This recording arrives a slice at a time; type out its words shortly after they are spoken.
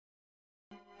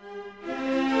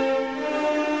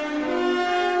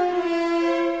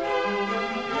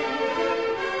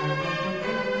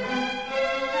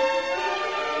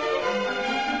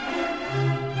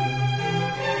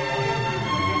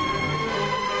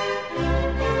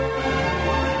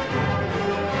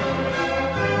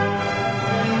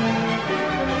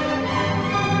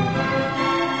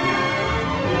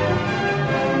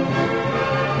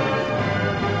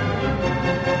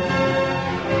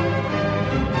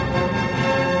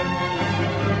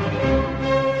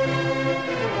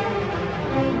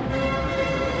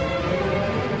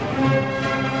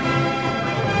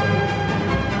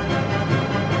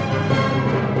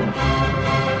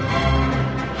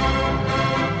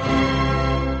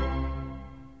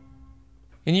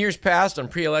In years past, on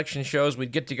pre-election shows,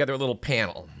 we'd get together a little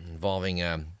panel involving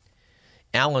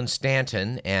Alan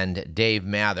Stanton and Dave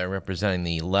Mather, representing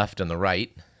the left and the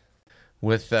right,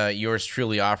 with yours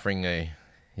truly offering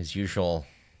his usual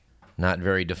not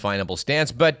very definable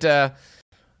stance. But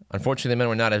unfortunately, the men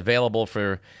were not available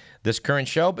for this current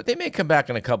show, but they may come back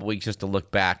in a couple weeks just to look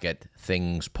back at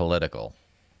things political.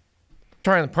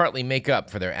 Trying to partly make up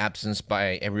for their absence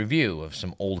by a review of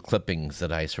some old clippings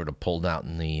that I sort of pulled out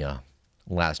in the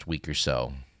last week or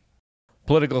so.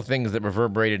 Political things that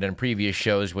reverberated in previous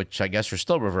shows, which I guess are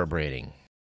still reverberating.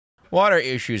 Water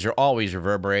issues are always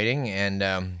reverberating,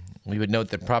 and we would note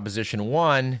that Proposition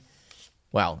 1,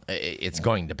 well, it's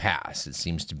going to pass. It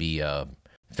seems to be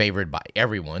favored by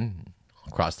everyone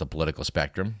across the political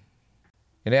spectrum.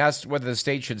 It asks whether the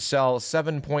state should sell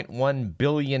 $7.1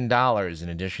 billion in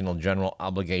additional general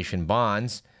obligation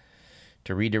bonds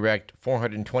to redirect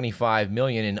 $425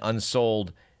 million in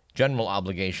unsold general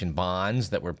obligation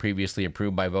bonds that were previously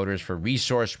approved by voters for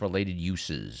resource-related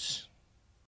uses.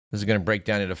 This is going to break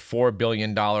down into $4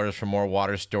 billion for more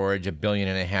water storage, $1.5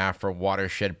 billion for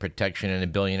watershed protection, and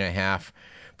 $1.5 billion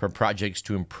for projects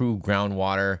to improve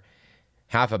groundwater,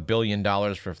 $500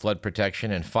 million for flood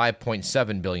protection, and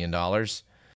 $5.7 billion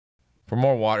for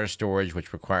more water storage,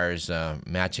 which requires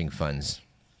matching funds.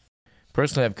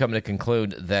 Personally, I've come to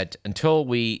conclude that until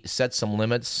we set some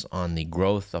limits on the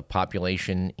growth of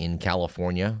population in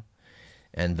California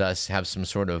and thus have some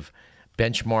sort of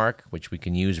benchmark which we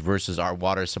can use versus our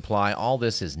water supply, all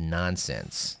this is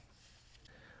nonsense.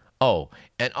 Oh,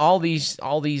 and all these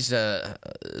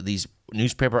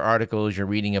newspaper articles you're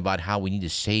reading about how we need to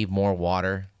save more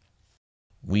water,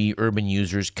 we urban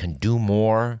users can do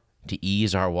more to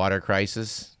ease our water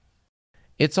crisis.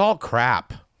 It's all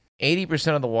crap.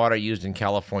 80% of the water used in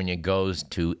California goes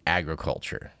to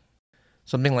agriculture.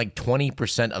 Something like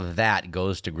 20% of that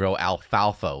goes to grow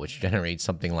alfalfa, which generates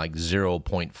something like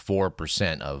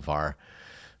 0.4% of our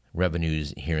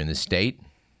revenues here in the state.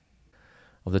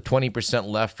 Of the 20%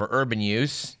 left for urban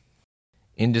use,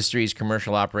 industries,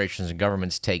 commercial operations, and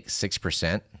governments take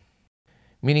 6%,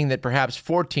 meaning that perhaps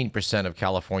 14% of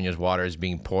California's water is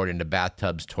being poured into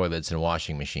bathtubs, toilets, and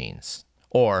washing machines,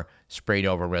 or sprayed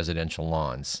over residential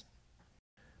lawns.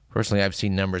 Personally, I've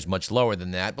seen numbers much lower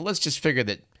than that, but let's just figure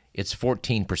that it's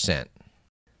 14%.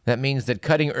 That means that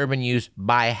cutting urban use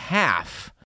by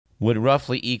half would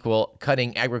roughly equal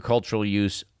cutting agricultural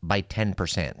use by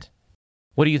 10%.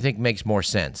 What do you think makes more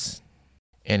sense?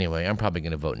 Anyway, I'm probably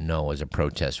going to vote no as a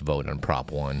protest vote on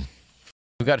Prop 1.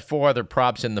 We've got 4 other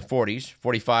props in the 40s,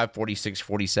 45, 46,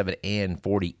 47, and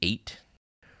 48.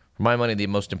 For my money, the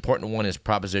most important one is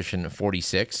Proposition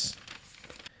 46.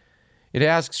 It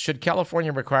asks, should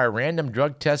California require random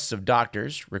drug tests of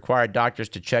doctors, require doctors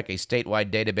to check a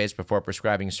statewide database before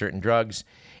prescribing certain drugs,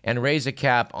 and raise a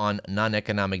cap on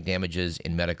non-economic damages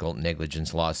in medical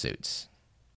negligence lawsuits?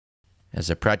 As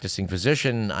a practicing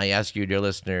physician, I ask you, dear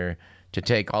listener, to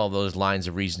take all of those lines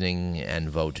of reasoning and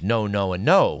vote no, no, and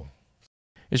no.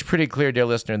 It's pretty clear, dear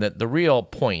listener, that the real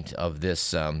point of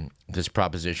this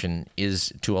proposition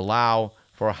is to allow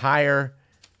for higher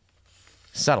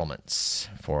settlements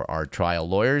for our trial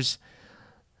lawyers.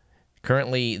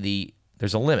 Currently,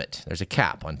 there's a limit. There's a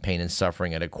cap on pain and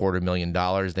suffering at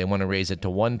 $250,000. They want to raise it to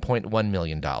 $1.1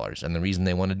 million. And the reason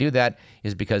they want to do that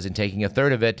is because in taking a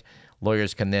third of it,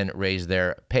 lawyers can then raise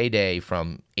their payday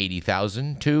from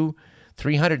 $80,000 to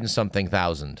 $300 and something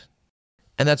thousand.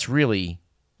 And that's really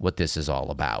what this is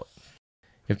all about.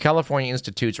 If California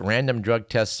institutes random drug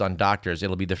tests on doctors,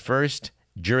 it'll be the first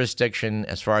jurisdiction,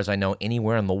 as far as I know,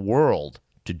 anywhere in the world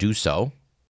to do so.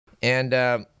 And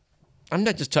I'm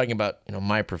not just talking about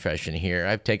my profession here.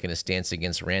 I've taken a stance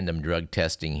against random drug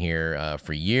testing here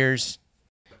for years.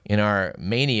 In our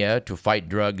mania to fight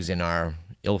drugs in our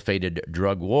ill-fated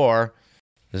drug war,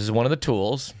 this is one of the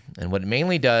tools, and what it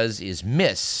mainly does is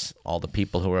miss all the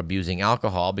people who are abusing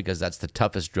alcohol, because that's the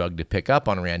toughest drug to pick up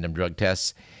on random drug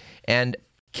tests, and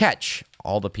catch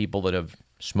all the people that have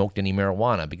smoked any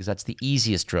marijuana, because that's the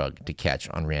easiest drug to catch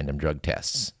on random drug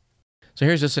tests. So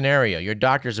here's a scenario. Your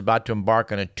doctor's about to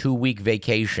embark on a 2-week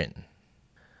vacation.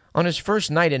 On his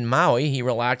first night in Maui, he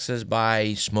relaxes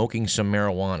by smoking some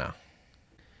marijuana.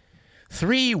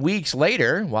 3 weeks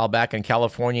later, while back in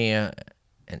California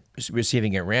and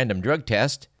receiving a random drug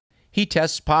test, he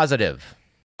tests positive.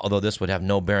 Although this would have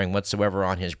no bearing whatsoever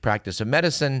on his practice of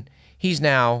medicine, he's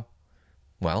now,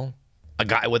 well, a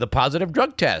guy with a positive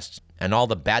drug test, and all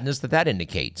the badness that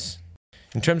indicates.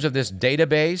 In terms of this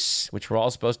database, which we're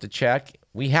all supposed to check,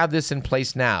 we have this in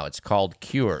place now. It's called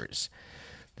Cures.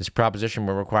 This proposition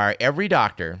will require every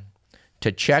doctor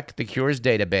to check the cures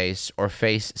database or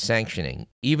face sanctioning,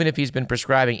 even if he's been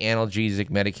prescribing analgesic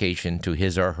medication to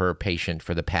his or her patient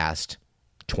for the past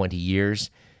 20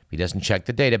 years. If he doesn't check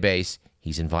the database,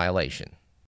 he's in violation.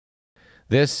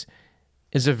 This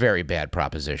is a very bad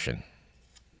proposition.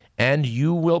 And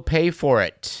you will pay for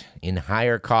it in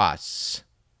higher costs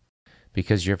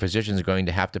because your physician is going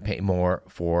to have to pay more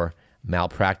for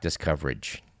malpractice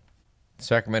coverage.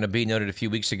 Sacramento Bee noted a few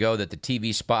weeks ago that the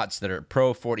TV spots that are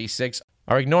pro-46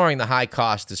 are ignoring the high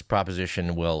cost this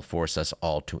proposition will force us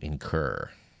all to incur.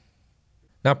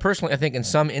 Now, personally, I think in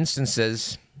some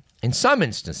instances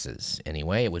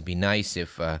anyway, it would be nice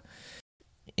if,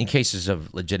 in cases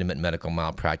of legitimate medical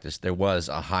malpractice, there was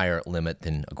a higher limit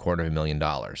than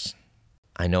 $250,000.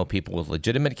 I know people with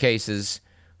legitimate cases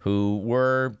who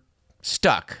were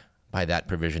stuck by that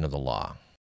provision of the law.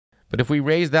 But if we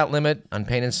raise that limit on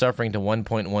pain and suffering to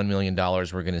 $1.1 million,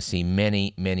 we're going to see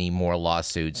many, many more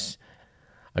lawsuits,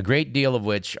 a great deal of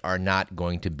which are not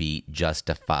going to be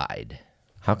justified.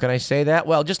 How can I say that?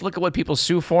 Well, just look at what people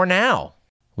sue for now.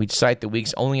 We'd cite the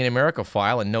week's Only in America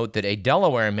file and note that a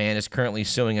Delaware man is currently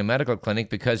suing a medical clinic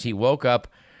because he woke up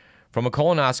from a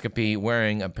colonoscopy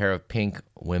wearing a pair of pink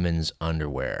women's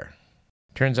underwear.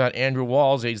 Turns out Andrew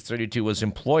Walls, age 32, was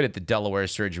employed at the Delaware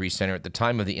Surgery Center at the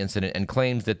time of the incident and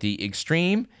claims that the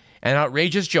extreme and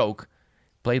outrageous joke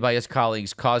played by his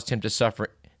colleagues caused him to suffer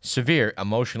severe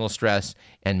emotional stress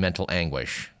and mental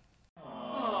anguish.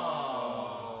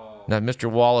 Now, if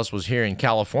Mr. Wallace was here in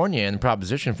California and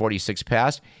Proposition 46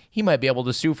 passed, he might be able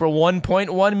to sue for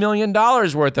 $1.1 million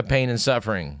worth of pain and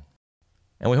suffering.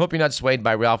 And we hope you're not swayed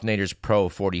by Ralph Nader's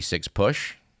pro-46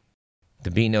 push. The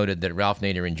Bee noted that Ralph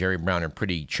Nader and Jerry Brown are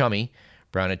pretty chummy.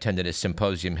 Brown attended a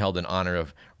symposium held in honor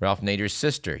of Ralph Nader's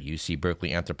sister, UC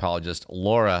Berkeley anthropologist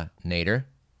Laura Nader,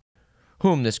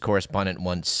 whom this correspondent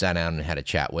once sat down and had a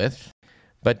chat with.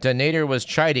 But Nader was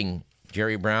chiding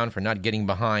Jerry Brown for not getting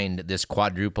behind this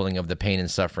quadrupling of the pain and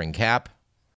suffering cap.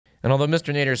 And although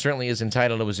Mr. Nader certainly is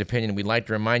entitled to his opinion, we'd like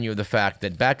to remind you of the fact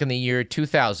that back in the year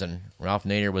 2000, Ralph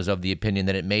Nader was of the opinion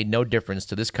that it made no difference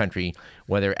to this country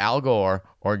whether Al Gore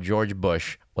or George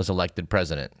Bush was elected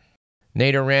president.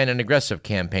 Nader ran an aggressive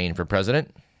campaign for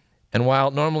president, and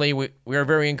while normally we are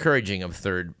very encouraging of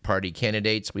third-party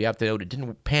candidates, we have to note it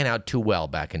didn't pan out too well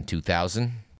back in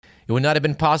 2000. It would not have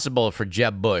been possible for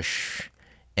Jeb Bush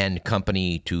and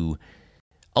company to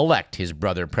elect his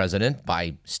brother president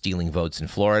by stealing votes in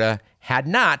Florida, had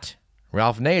not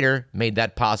Ralph Nader made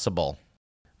that possible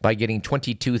by getting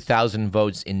 22,000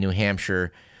 votes in New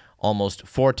Hampshire, almost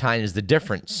 4 times the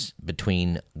difference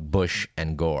between Bush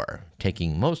and Gore,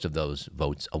 taking most of those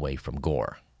votes away from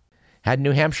Gore. Had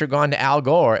New Hampshire gone to Al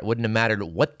Gore, it wouldn't have mattered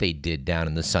what they did down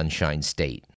in the Sunshine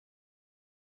State.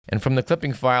 And from the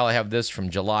clipping file, I have this from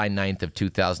July 9th of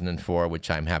 2004,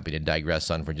 which I'm happy to digress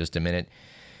on for just a minute,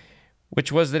 which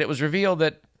was that it was revealed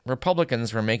that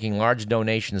Republicans were making large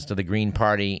donations to the Green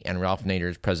Party and Ralph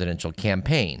Nader's presidential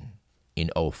campaign in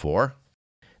 2004.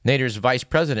 Nader's vice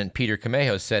president, Peter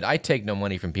Camejo, said, "I take no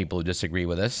money from people who disagree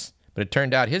with us," but it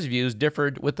turned out his views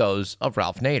differed with those of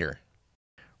Ralph Nader.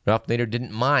 Ralph Nader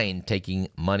didn't mind taking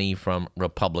money from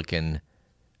Republican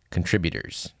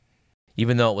contributors,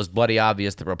 even though it was bloody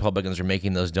obvious that Republicans were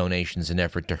making those donations in an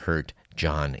effort to hurt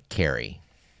John Kerry.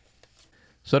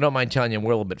 So I don't mind telling you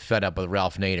we're a little bit fed up with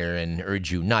Ralph Nader and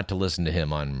urge you not to listen to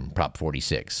him on Prop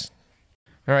 46.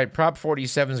 All right, Prop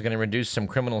 47 is going to reduce some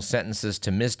criminal sentences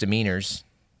to misdemeanors,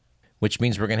 which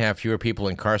means we're going to have fewer people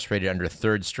incarcerated under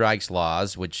third strikes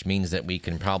laws, which means that we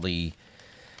can probably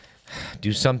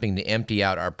do something to empty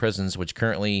out our prisons, which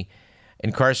currently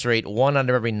incarcerate 1 out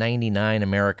of every 99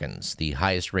 Americans, the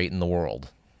highest rate in the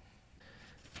world.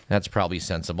 That's probably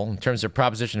sensible. In terms of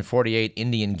Proposition 48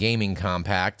 Indian gaming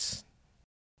compacts,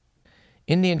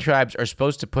 Indian tribes are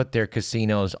supposed to put their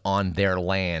casinos on their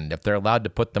land. If they're allowed to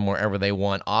put them wherever they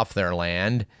want off their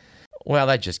land, well,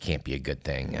 that just can't be a good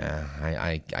thing.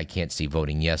 I can't see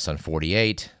voting yes on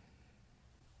 48.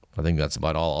 I think that's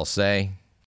about all I'll say.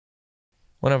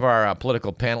 One of our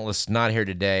political panelists not here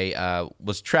today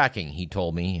was tracking, he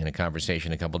told me in a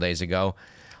conversation a couple days ago,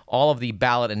 all of the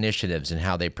ballot initiatives and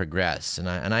how they progress. And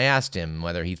I asked him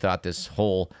whether he thought this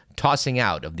whole tossing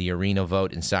out of the arena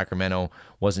vote in Sacramento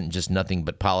wasn't just nothing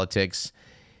but politics.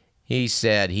 He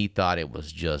said he thought it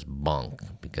was just bunk,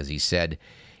 because he said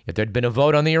if there'd been a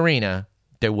vote on the arena,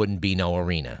 there wouldn't be no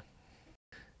arena.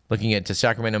 Looking at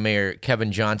Sacramento Mayor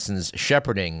Kevin Johnson's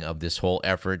shepherding of this whole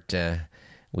effort,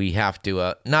 we have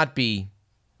to not be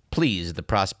pleased at the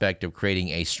prospect of creating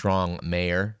a strong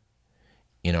mayor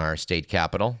in our state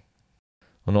capital.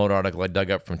 An old article I dug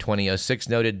up from 2006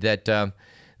 noted that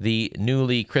The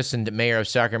newly christened mayor of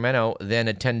Sacramento then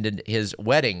attended his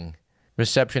wedding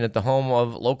reception at the home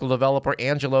of local developer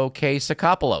Angelo K.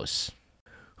 Sakopoulos,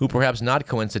 who perhaps not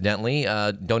coincidentally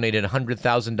donated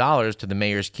 $100,000 to the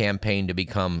mayor's campaign to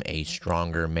become a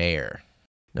stronger mayor.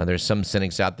 Now, there's some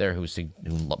cynics out there who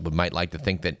might like to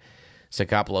think that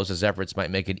Sakopoulos' efforts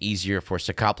might make it easier for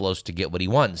Sakopoulos to get what he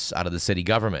wants out of the city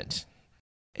government.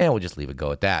 And we'll just leave it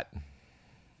go at that.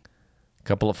 A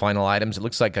couple of final items. It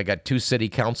looks like I got 2 city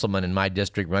councilmen in my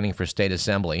district running for state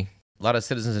assembly. A lot of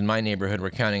citizens in my neighborhood were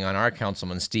counting on our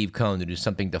councilman, Steve Cohn, to do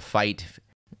something to fight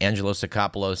Angelo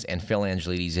Sakopoulos and Phil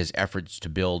Angelides' efforts to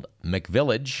build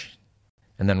McVillage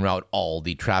and then route all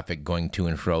the traffic going to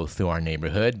and fro through our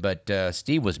neighborhood. But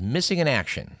Steve was missing in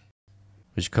action,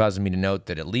 which caused me to note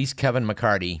that at least Kevin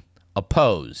McCarty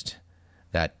opposed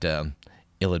that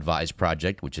ill-advised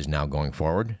project, which is now going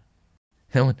forward.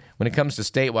 And when it comes to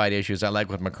statewide issues, I like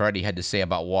what McCarty had to say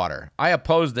about water. I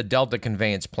oppose the Delta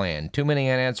conveyance plan. Too many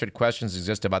unanswered questions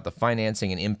exist about the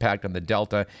financing and impact on the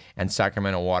Delta and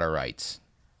Sacramento water rights.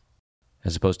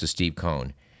 As opposed to Steve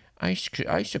Cohn. I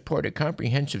support a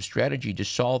comprehensive strategy to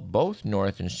solve both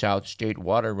North and South state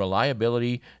water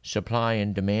reliability, supply,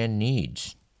 and demand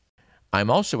needs.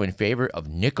 I'm also in favor of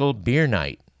nickel beer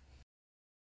night.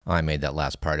 I made that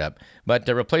last part up. But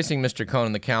replacing Mr. Cohn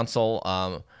in the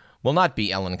council will not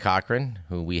be Ellen Cochran,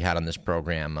 who we had on this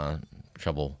program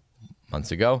several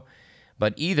months ago,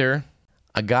 but either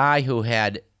a guy who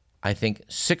had, I think,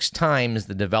 6 times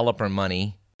the developer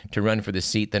money to run for the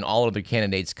seat than all other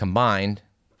candidates combined,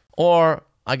 or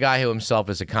a guy who himself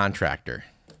is a contractor,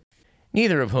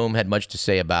 neither of whom had much to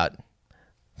say about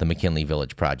the McKinley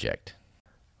Village project.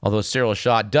 Although Cyril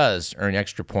Shaw does earn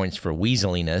extra points for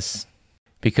weaseliness,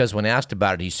 because when asked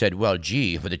about it, he said, well,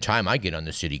 gee, by the time I get on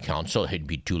the city council, it'd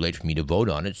be too late for me to vote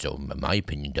on it, so my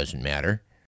opinion doesn't matter.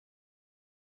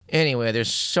 Anyway,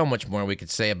 there's so much more we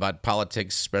could say about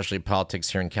politics, especially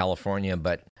politics here in California,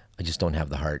 but I just don't have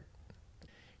the heart.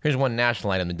 Here's one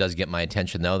national item that does get my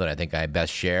attention, though, that I think I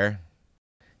best share.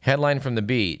 Headline from the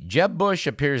Bee: Jeb Bush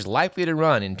appears likely to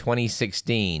run in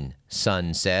 2016,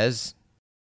 Sun says.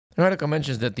 The article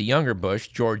mentions that the younger Bush,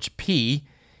 George P.,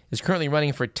 is currently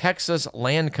running for Texas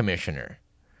Land Commissioner.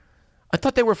 I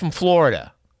thought they were from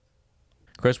Florida.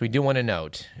 Of course, we do want to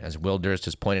note, as Will Durst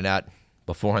has pointed out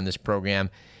before on this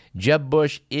program, Jeb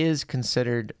Bush is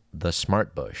considered the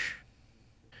smart Bush,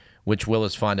 which Will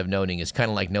is fond of noting is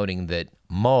kind of like noting that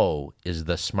Mo is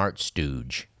the smart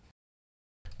stooge.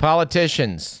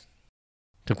 Politicians,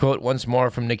 to quote once more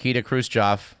from Nikita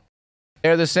Khrushchev,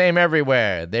 they're the same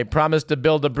everywhere. They promise to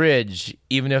build a bridge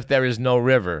even if there is no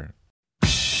river.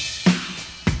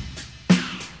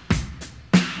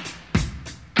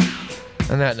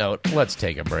 On that note, let's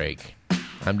take a break.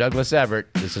 I'm Douglas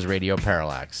Everett. This is Radio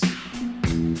Parallax.